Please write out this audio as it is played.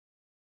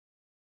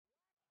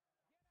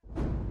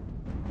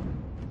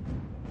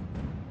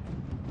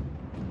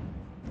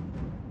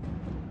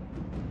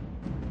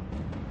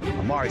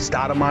Amaré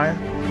Stoudemire,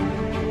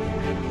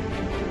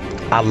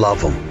 I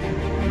love him.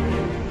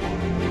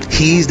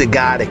 He's the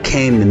guy that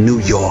came to New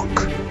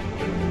York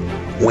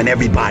when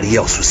everybody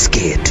else was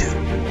scared to.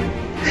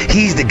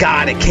 He's the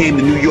guy that came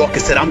to New York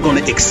and said, I'm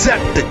going to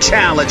accept the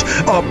challenge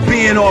of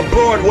being on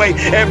Broadway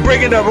and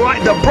bringing the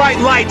bright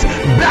lights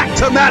back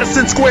to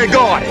Madison Square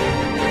Garden.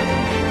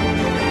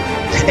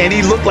 And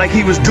he looked like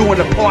he was doing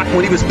the part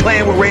when he was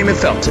playing with Raymond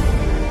Felton.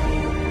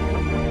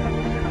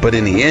 But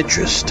in the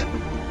interest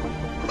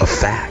of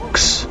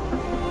facts,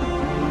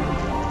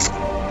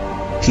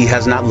 he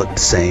has not looked the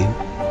same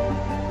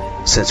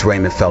since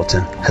Raymond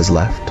Felton has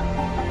left.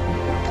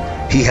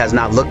 He has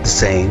not looked the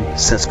same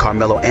since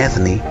Carmelo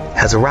Anthony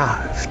has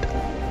arrived.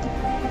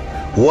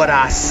 What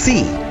I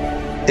see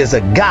is a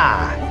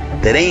guy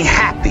that ain't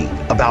happy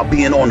about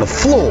being on the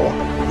floor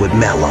with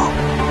Melo.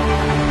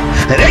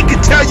 And they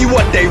can tell you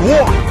what they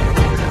want.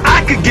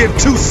 I could give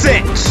 2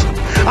 cents.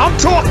 I'm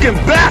talking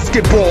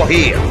basketball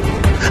here.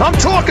 I'm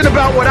talking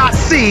about what I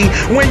see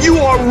when you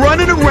are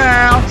running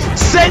around,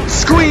 setting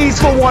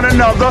screens for one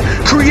another,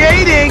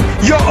 creating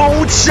your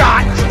own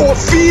shot, or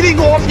feeding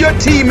off your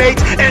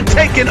teammates and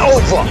taking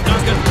over.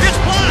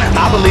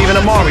 I believe in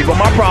Amaré, but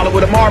my problem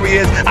with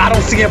Amaré is I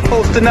don't see him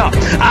posting up.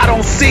 I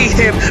don't see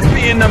him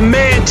being the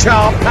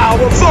man-child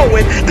power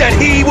forward that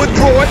he was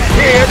brought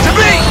here to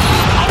be.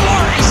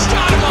 Amaré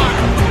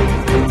Stoudemire.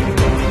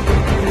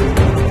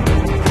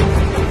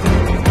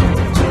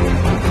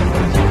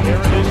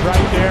 There it is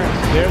right there.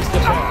 There's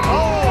the pass.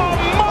 Oh,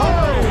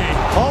 Amaré!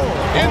 Oh,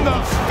 in the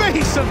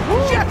face of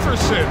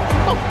Jefferson.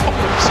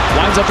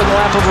 Winds up in the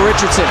lap of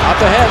Richardson. Up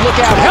ahead, look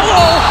out.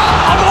 Hello!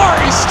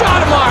 Amaré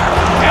Stoudemire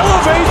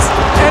elevates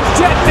and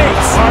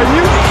detonates. Are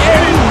you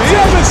kidding me?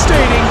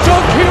 Devastating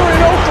dunk here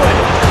in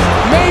Oakland.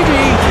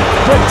 Maybe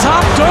the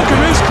top dunk of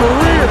his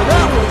career.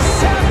 That was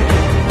savage.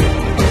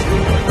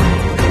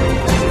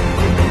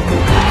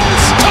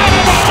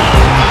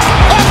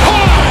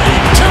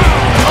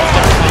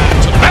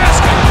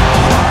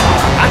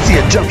 I see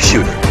a jump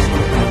shooter.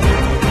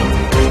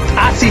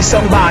 I see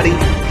somebody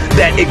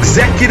that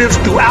executives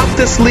throughout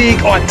this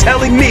league are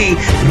telling me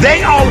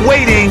they are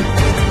waiting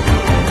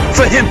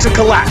for him to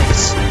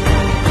collapse.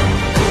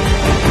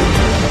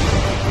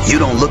 You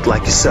don't look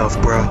like yourself,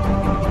 bro.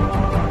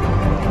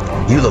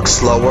 You look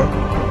slower.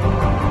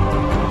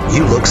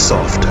 You look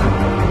softer.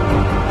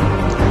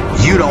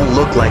 You don't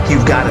look like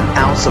you've got an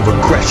ounce of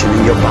aggression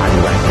in your body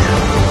right now.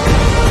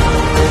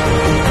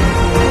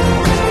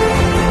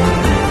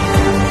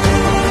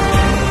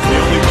 The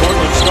only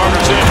Portland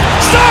starters in.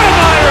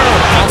 Stoudemire!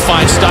 Now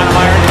finds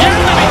Stoudemire.